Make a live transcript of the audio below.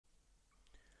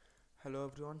Hello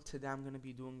everyone, today I'm going to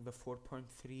be doing the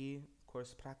 4.3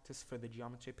 course practice for the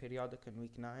geometry periodic in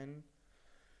week 9.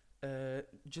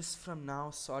 Just from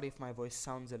now, sorry if my voice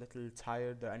sounds a little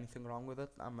tired or anything wrong with it,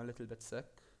 I'm a little bit sick.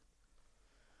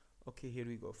 Okay, here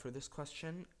we go. For this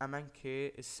question,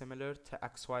 mnk is similar to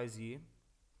xyz.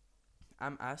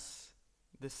 ms,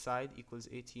 this side equals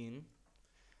 18.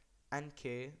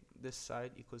 nk, this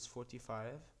side equals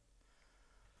 45.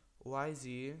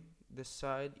 yz, this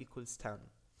side equals 10.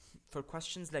 For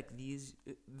questions like these,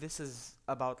 this is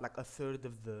about like a third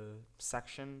of the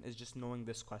section is just knowing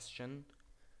this question,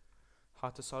 how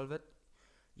to solve it.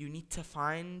 You need to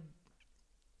find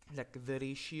like the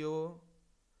ratio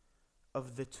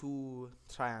of the two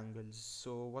triangles.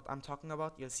 So what I'm talking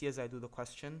about, you'll see as I do the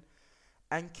question,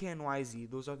 nk and yz,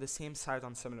 those are the same side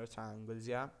on similar triangles,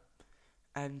 yeah?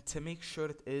 And to make sure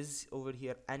it is over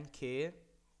here nk,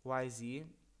 yz,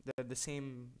 they're the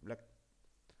same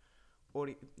or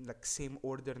same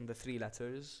order in the three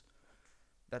letters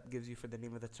that gives you for the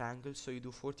name of the triangle. So you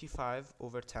do 45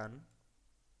 over 10,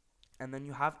 and then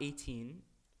you have 18,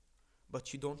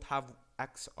 but you don't have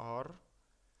xr.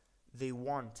 They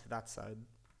want that side,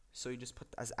 so you just put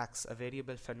as x, a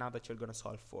variable for now that you're gonna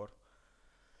solve for.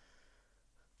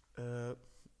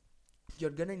 You're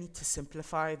gonna need to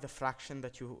simplify the fraction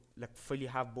that you fully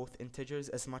have both integers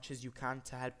as much as you can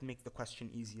to help make the question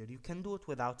easier. You can do it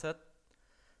without it,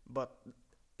 but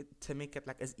to make it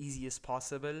as easy as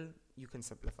possible, you can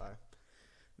simplify.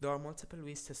 There are multiple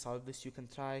ways to solve this. You can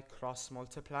try cross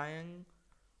multiplying,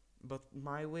 but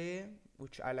my way,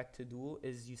 which I like to do,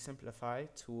 is you simplify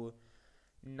to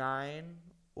 9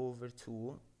 over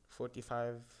 2.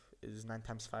 45 is 9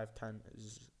 times 5, 10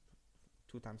 is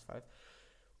 2 times 5,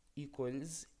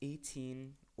 equals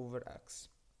 18 over x.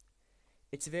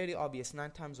 It's very obvious.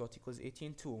 9 times what equals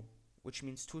 18? 2, which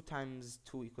means 2 times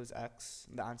 2 equals x.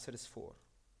 The answer is 4.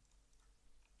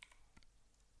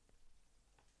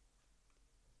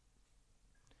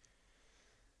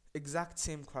 Exact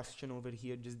same question over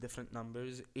here, just different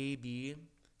numbers. AB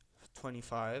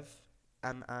 25,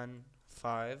 MN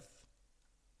 5,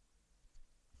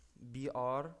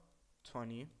 BR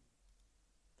 20.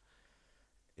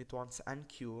 It wants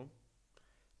NQ.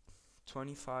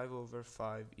 25 over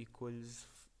 5 equals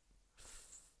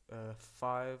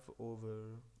 5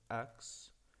 over x.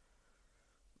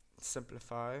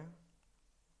 Simplify.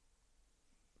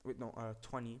 Wait, no,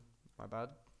 20, my bad.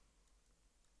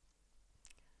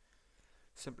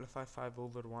 Simplify 5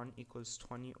 over 1 equals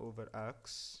 20 over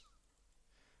x.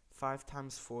 5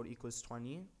 times 4 equals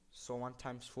 20, so 1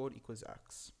 times 4 equals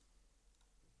x.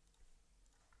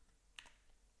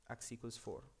 X equals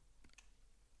 4.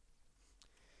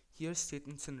 Here's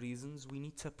statements and reasons. We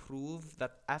need to prove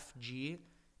that FG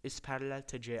is parallel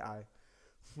to JI.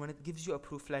 When it gives you a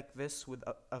proof like this with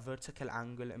a vertical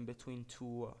angle in between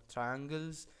two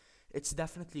triangles, it's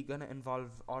definitely gonna involve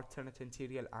alternate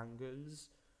interior angles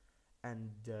and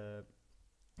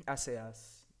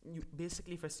SAS. You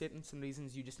basically, for statements and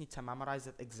reasons, you just need to memorize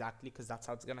it exactly, because that's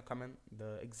how it's gonna come in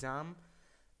the exam,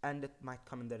 and it might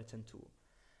come in the written too.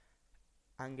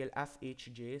 Angle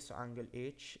FHJ, so angle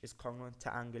H is congruent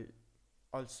to angle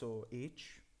also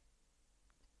H.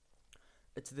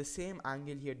 It's the same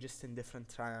angle here, just in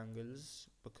different triangles,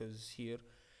 because here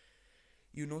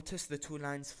you notice the two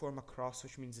lines form a cross,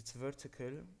 which means it's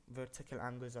vertical. Vertical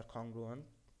angles are congruent.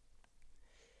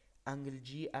 Angle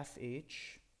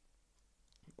GFH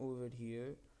over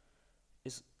here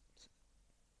is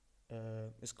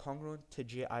congruent to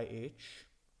JIH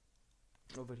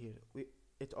over here.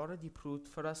 It already proved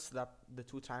for us that the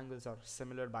two triangles are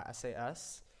similar by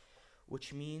SAS,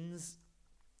 which means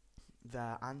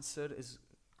the answer is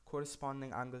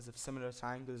corresponding angles of similar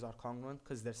triangles are congruent,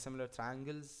 because they're similar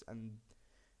triangles and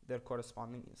they're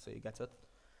corresponding, so you get it.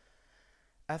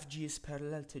 FG is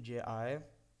parallel to JI.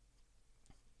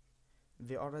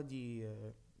 They already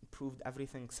proved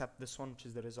everything except this one, which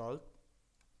is the result.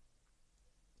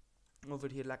 Over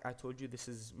here, like I told you, this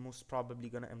is most probably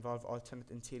going to involve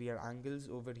alternate interior angles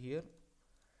over here.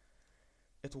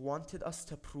 It wanted us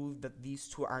to prove that these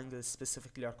two angles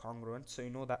specifically are congruent, so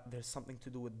you know that there's something to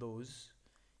do with those.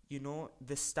 You know,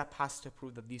 this step has to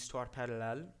prove that these two are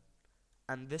parallel,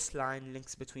 and this line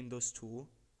links between those two.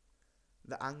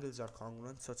 The angles are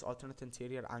congruent, so it's alternate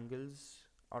interior angles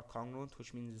are congruent,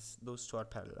 which means those two are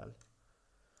parallel.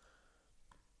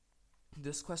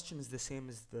 This question is the same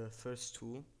as the first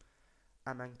two.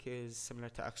 MNK is similar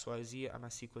to XYZ.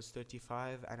 MS equals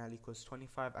 35, NL equals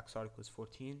 25, XR equals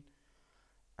 14.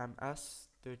 MS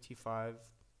 35,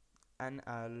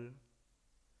 NL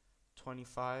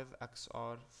 25,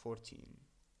 XR 14.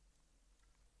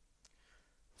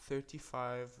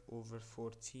 35 over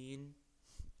 14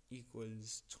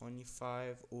 equals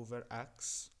 25 over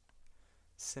x.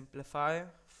 Simplify.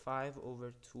 5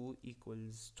 over 2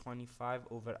 equals 25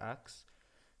 over x.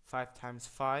 5 times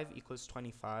 5 equals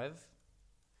 25.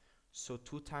 So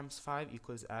 2 times 5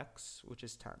 equals x, which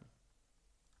is 10.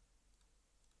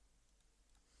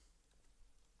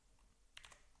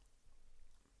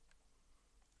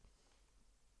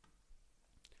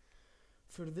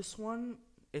 For this one,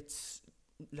 it's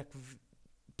like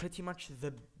pretty much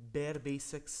the bare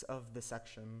basics of the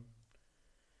section.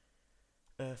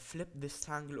 Flip this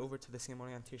triangle over to the same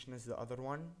orientation as the other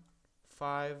one.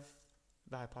 5,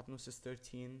 the hypotenuse is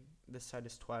 13, this side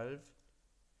is 12.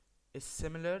 Is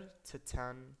similar to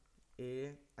 10a,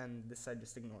 and this side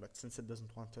just ignore it since it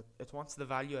doesn't want it. It wants the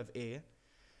value of a.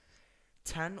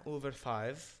 10 over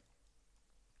 5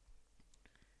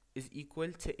 is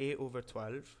equal to a over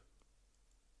 12.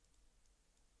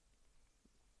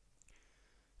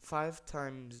 5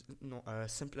 times,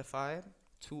 simplify.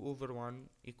 2 over 1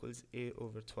 equals a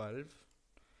over 12.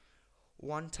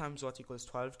 1 times what equals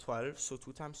 12? 12. So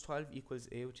 2 times 12 equals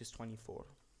a, which is 24.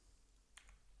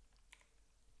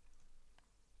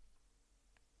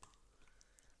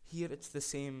 Here it's the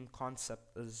same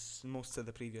concept as most of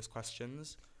the previous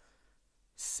questions.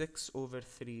 6 over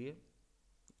 3,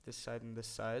 this side and this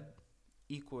side,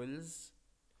 equals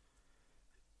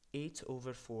 8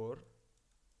 over 4,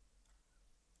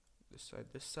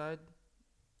 this side,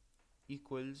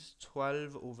 equals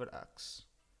 12 over x.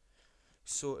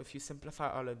 So if you simplify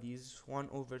all of these, 1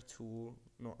 over 2,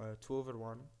 2 over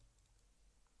 1,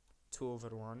 2 over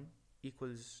 1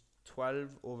 equals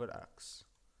 12 over x.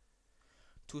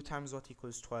 2 times what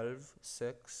equals 12?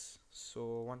 6.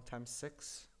 So 1 times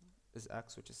 6 is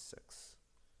x, which is 6.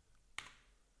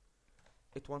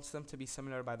 It wants them to be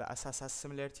similar by the SSS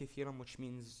similarity theorem, which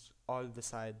means all the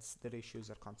sides, the ratios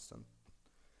are constant.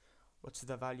 What's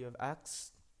the value of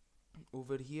x?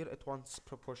 Over here it wants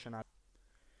proportionality.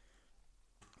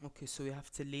 Okay, so we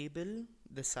have to label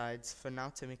the sides for now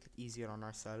to make it easier on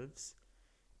ourselves.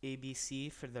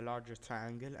 ABC for the larger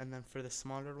triangle, and then for the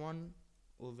smaller one,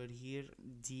 over here,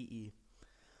 DE.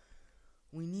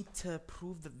 We need to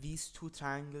prove that these two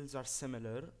triangles are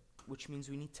similar, which means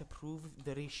we need to prove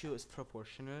the ratio is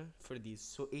proportional for these.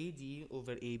 So AD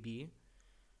over AB,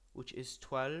 which is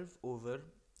 12 over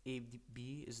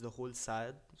AB is the whole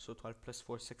side, so 12 plus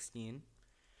 4, 16.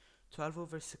 12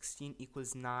 over 16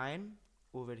 equals 9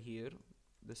 over here,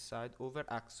 this side, over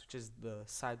x, which is the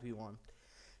side we want.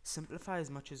 Simplify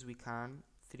as much as we can.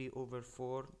 3 over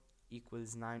 4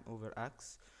 equals 9 over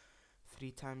x.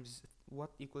 3 times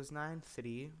what equals 9?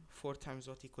 3. 4 times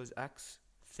what equals x?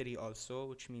 3 also,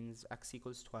 which means x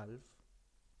equals 12.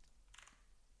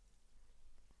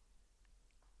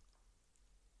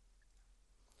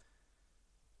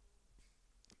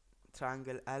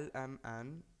 Triangle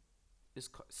LMN is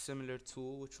similar to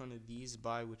which one of these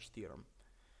by which theorem?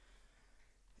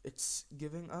 It's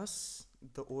giving us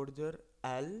the order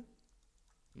L,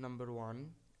 number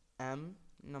 1, M,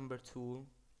 number 2,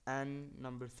 N,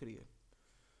 number 3.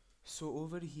 So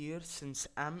over here, since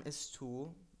M is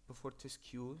 2, before it is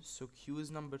Q, so Q is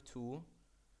number 2,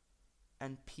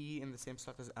 and P in the same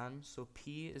slot as N, so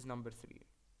P is number 3.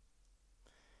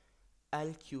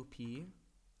 LQP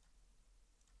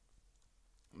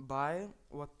by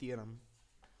what theorem?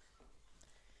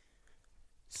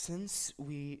 Since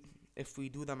if we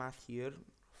do the math here,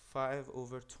 5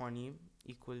 over 20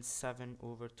 equals 7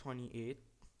 over 28.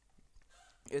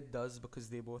 It does, because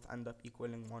they both end up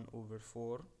equaling 1 over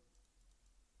 4.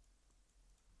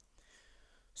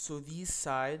 So these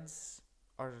sides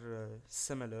are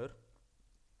similar,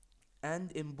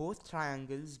 and in both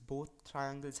triangles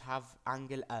have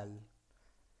angle L,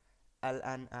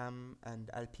 LNM and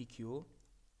LPQ.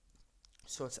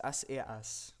 So it's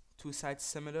SAS, two sides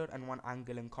similar and one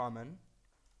angle in common.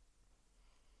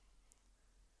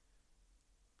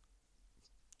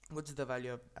 What's the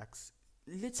value of x?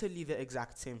 Literally the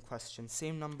exact same question,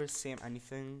 same numbers, same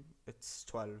anything. It's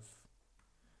 12.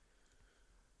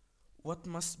 What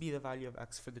must be the value of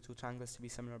x for the two triangles to be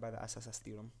similar by the SSS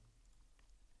theorem?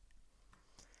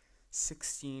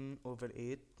 16 over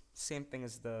 8. Same thing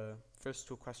as the first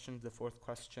two questions, the fourth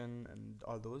question, and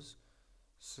all those.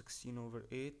 16 over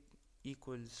 8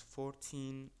 equals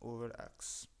 14 over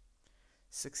x.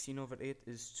 16 over 8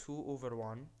 is 2 over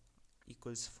 1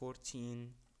 equals 14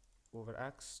 over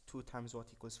x. 2 times what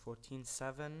equals 14?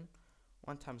 7.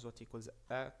 1 times what equals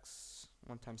x?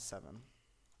 1 times 7.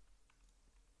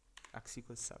 X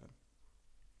equals 7.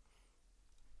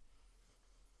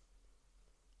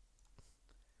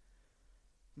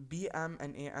 BM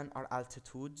and AN are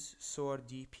altitudes, so are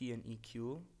DP and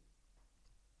EQ.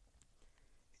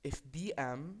 If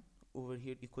BM over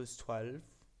here equals 12,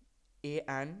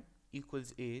 AN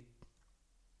equals 8,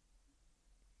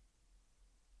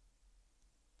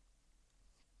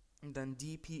 and then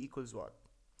DP equals what?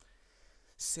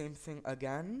 Same thing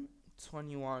again,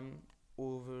 21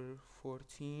 over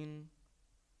 14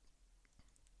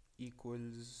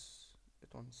 equals, it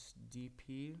wants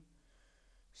DP,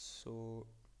 so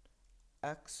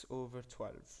x over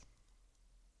 12.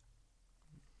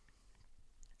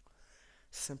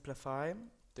 Simplify,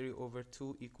 3 over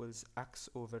 2 equals x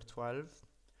over 12.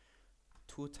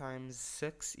 2 times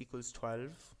 6 equals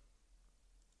 12.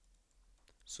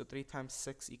 So 3 times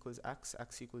 6 equals x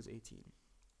equals 18.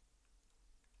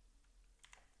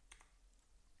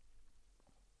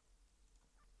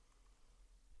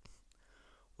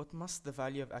 What must the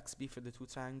value of x be for the two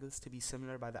triangles to be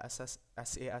similar by the SAS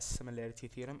similarity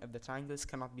theorem? If the triangles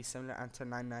cannot be similar, enter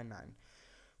 999.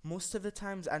 Most of the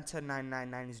times enter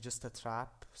 999 is just a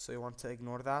trap, so you want to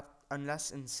ignore that,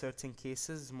 unless in certain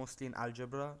cases, mostly in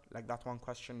algebra, like that one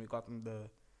question we got in the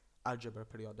algebra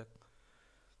periodic.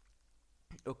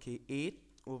 Okay, 8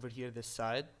 over here this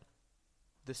side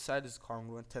is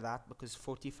congruent to that because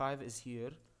 45 is here.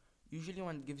 Usually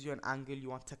when it gives you an angle, you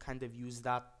want to kind of use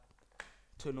that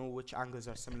to know which angles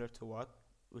are similar to what,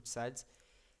 which sides.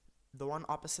 The one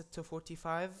opposite to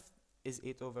 45 is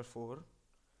 8 over 4.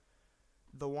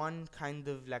 The one kind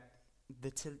of like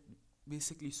the tilt,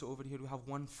 basically, so over here we have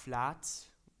one flat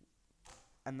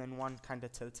and then one kind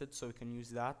of tilted, so we can use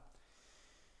that.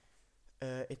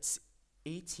 It's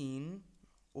 18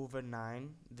 over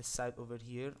 9, this side over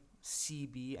here,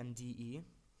 CB and DE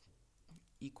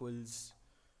equals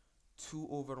 2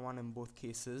 over 1 in both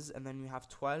cases, and then we have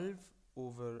 12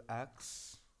 over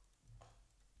x.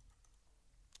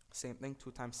 Same thing,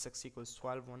 2 times 6 equals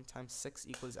 12, 1 times 6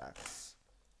 equals x.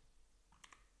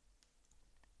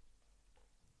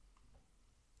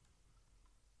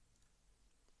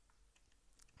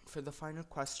 For the final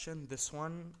question, this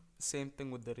one, same thing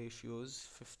with the ratios,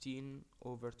 15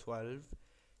 over 12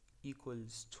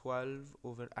 equals 12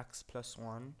 over x plus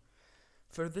 1.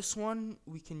 For this one,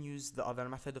 we can use the other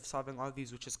method of solving all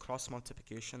these, which is cross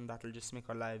multiplication. That will just make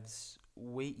our lives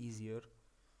way easier.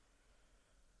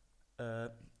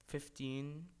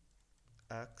 15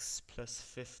 x plus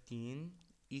 15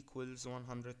 equals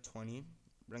 120.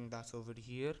 Bring that over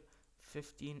here.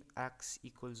 15x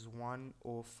equals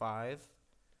 105.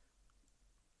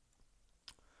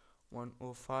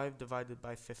 105 divided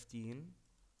by 15,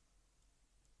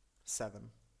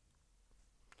 7.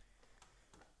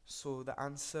 So the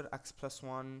answer, x plus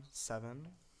 1, 7.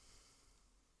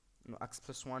 No, x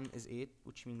plus 1 is 8,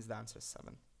 which means the answer is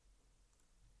 7.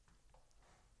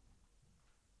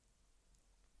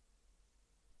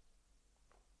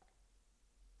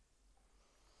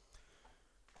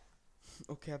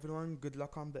 Okay, everyone, good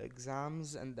luck on the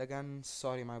exams. And again,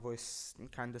 sorry my voice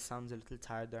kind of sounds a little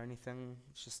tired or anything.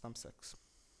 It's just I'm sick.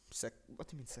 Sick? What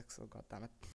do you mean sick? Oh, god damn it.